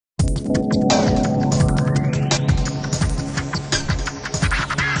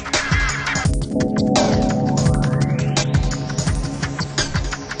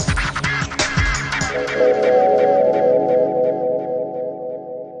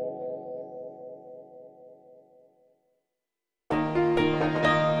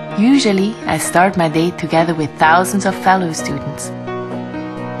Usually, I start my day together with thousands of fellow students.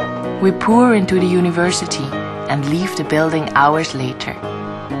 We pour into the university and leave the building hours later.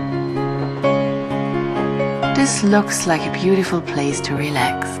 This looks like a beautiful place to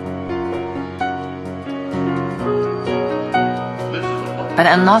relax. But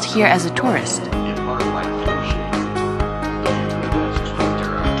I'm not here as a tourist.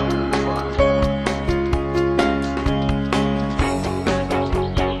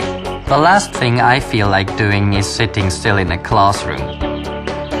 The last thing I feel like doing is sitting still in a classroom.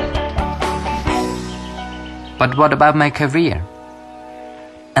 But what about my career?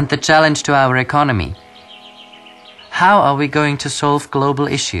 And the challenge to our economy? How are we going to solve global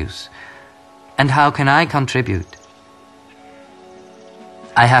issues? And how can I contribute?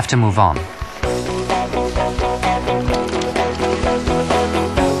 I have to move on.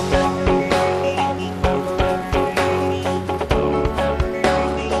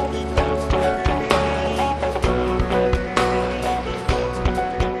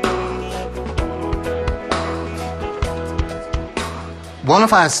 One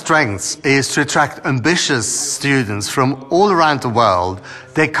of our strengths is to attract ambitious students from all around the world.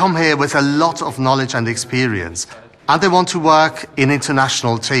 They come here with a lot of knowledge and experience, and they want to work in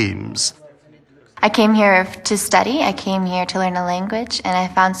international teams. I came here to study, I came here to learn a language, and I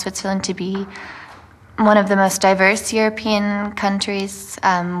found Switzerland to be one of the most diverse European countries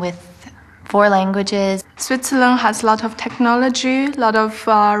with 4 languages. Switzerland has a lot of technology, a lot of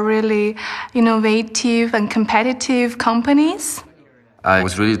really innovative and competitive companies. I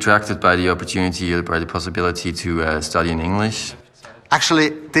was really attracted by the opportunity, by the possibility to study in English. Actually,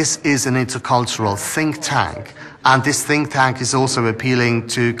 this is an intercultural think tank, and this think tank is also appealing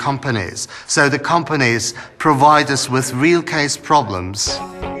to companies. So the companies provide us with real case problems.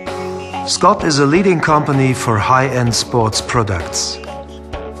 Scott is a leading company for high-end sports products.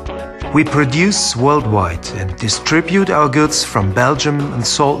 We produce worldwide and distribute our goods from Belgium and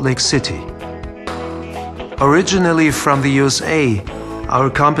Salt Lake City. Originally from the USA, our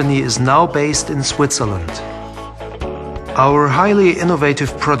company is now based in Switzerland. Our highly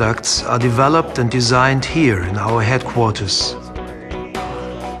innovative products are developed and designed here in our headquarters.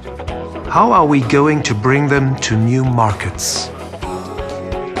 How are we going to bring them to new markets?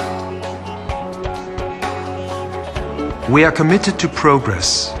 We are committed to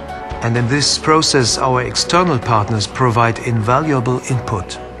progress, and in this process our external partners provide invaluable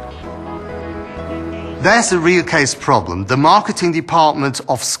input. There's a real case problem. The marketing department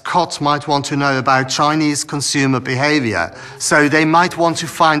of Scott might want to know about Chinese consumer behavior, so they might want to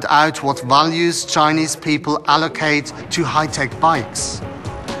find out what values Chinese people allocate to high-tech bikes.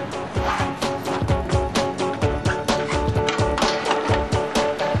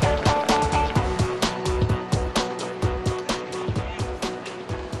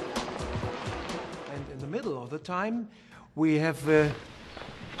 And in the middle of the time, we have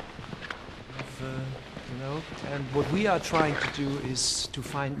and what we are trying to do is to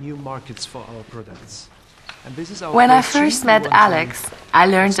find new markets for our products. And this is our When I question. first met Alex, I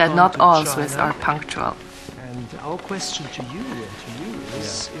learned that not all Swiss are punctual. And our question to you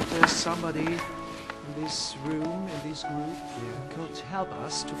is if there's somebody in this room, in this group, who could help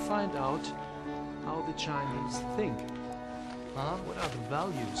us to find out how the Chinese think. What are the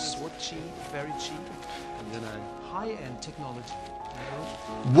values? What cheap, very cheap, and then high-end technology.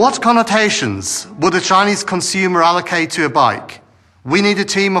 What connotations would a Chinese consumer allocate to a bike? We need a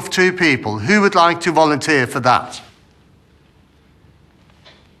team of 2 people. Who would like to volunteer for that?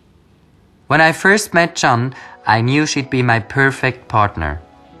 When I first met John, I knew she'd be my perfect partner.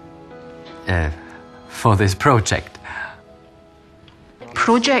 For this project.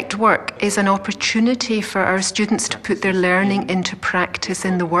 Project work is an opportunity for our students to put their learning into practice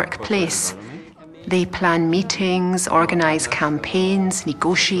in the workplace. They plan meetings, organise campaigns,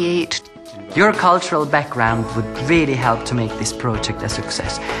 negotiate. Your cultural background would really help to make this project a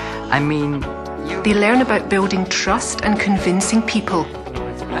success. I mean... They learn about building trust and convincing people.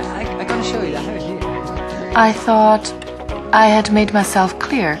 I gotta show you, I have it here. I thought I had made myself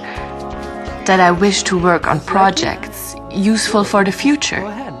clear that I wish to work on projects useful for the future.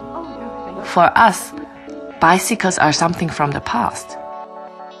 For us, bicycles are something from the past.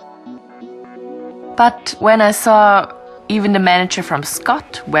 But when I saw even the manager from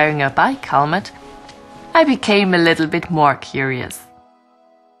Scott wearing a bike helmet, I became a little bit more curious.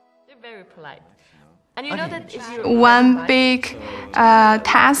 very polite. And you know that if you One big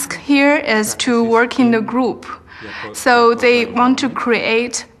task here is to work in the group. So they want to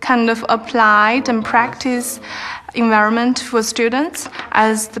create kind of applied and practice environment for students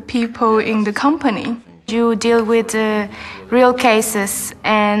as the people in the company. You deal with real cases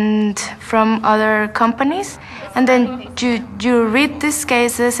and from other companies, and then you read these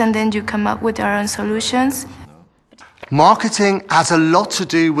cases and then you come up with your own solutions. Marketing has a lot to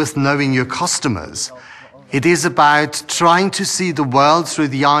do with knowing your customers. It is about trying to see the world through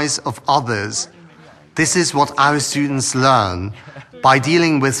the eyes of others. This is what our students learn by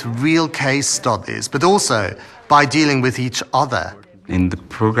dealing with real case studies, but also by dealing with each other. In the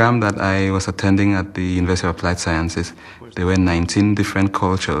program that I was attending at the University of Applied Sciences, there were 19 different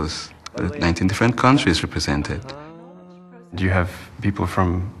cultures, 19 different countries represented. You have people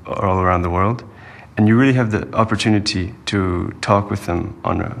from all around the world, and you really have the opportunity to talk with them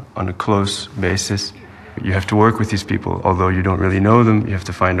on a close basis. You have to work with these people, although you don't really know them. You have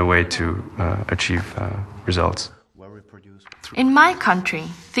to find a way to achieve results. In my country,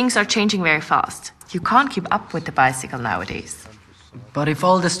 things are changing very fast. You can't keep up with the bicycle nowadays. But if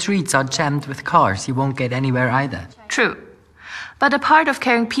all the streets are jammed with cars, you won't get anywhere either. True. But a part of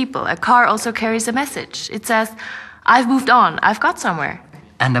carrying people, a car also carries a message. It says, I've moved on, I've got somewhere.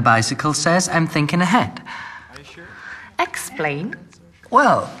 And a bicycle says, I'm thinking ahead. Explain.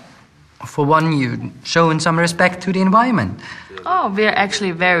 Well, for one, you're showing some respect to the environment. Oh, we're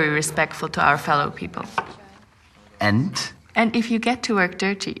actually very respectful to our fellow people. And if you get to work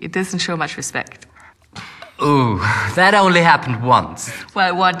dirty, it doesn't show much respect. ooh, that only happened once.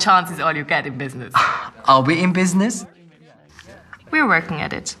 Well, one chance is all you get in business. Are we in business? We're working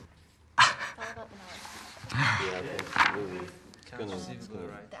at it.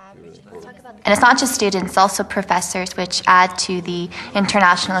 And it's not just students, also professors, which add to the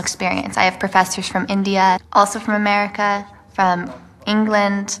international experience. I have professors from India, also from America, from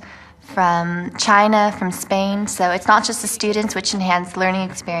England, from China, from Spain. So it's not just the students which enhance the learning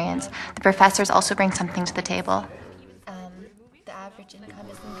experience. The professors also bring something to the table. The average income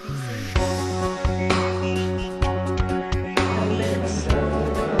is increasing.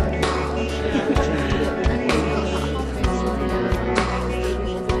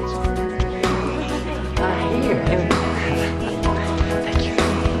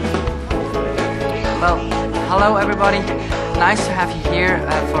 Well, hello everybody. Nice to have you here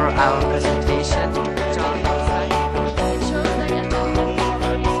for our presentation. Thank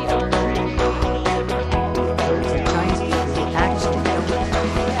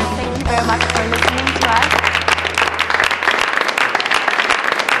you very much for listening to us.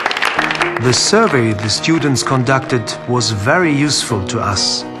 The survey the students conducted was very useful to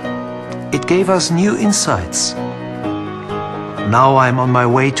us. It gave us new insights. Now I'm on my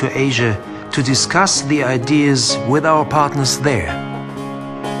way to Asia to discuss the ideas with our partners there.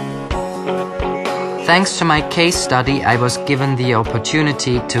 Thanks to my case study, I was given the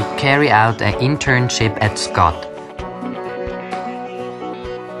opportunity to carry out an internship at Scott.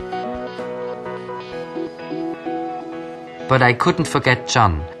 But I couldn't forget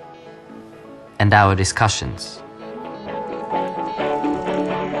John and our discussions.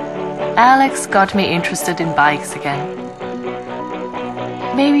 Alex got me interested in bikes again.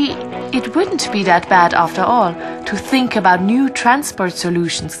 Maybe it wouldn't be that bad after all to think about new transport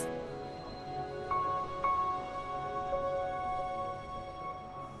solutions.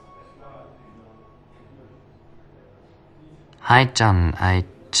 Hi John, I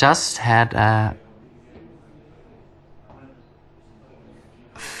just had a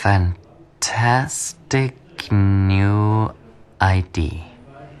fantastic new idea.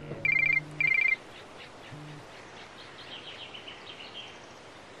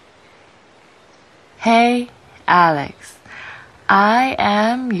 Hey, Alex, I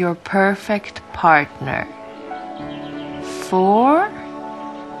am your perfect partner for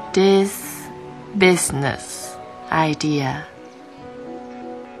this business idea.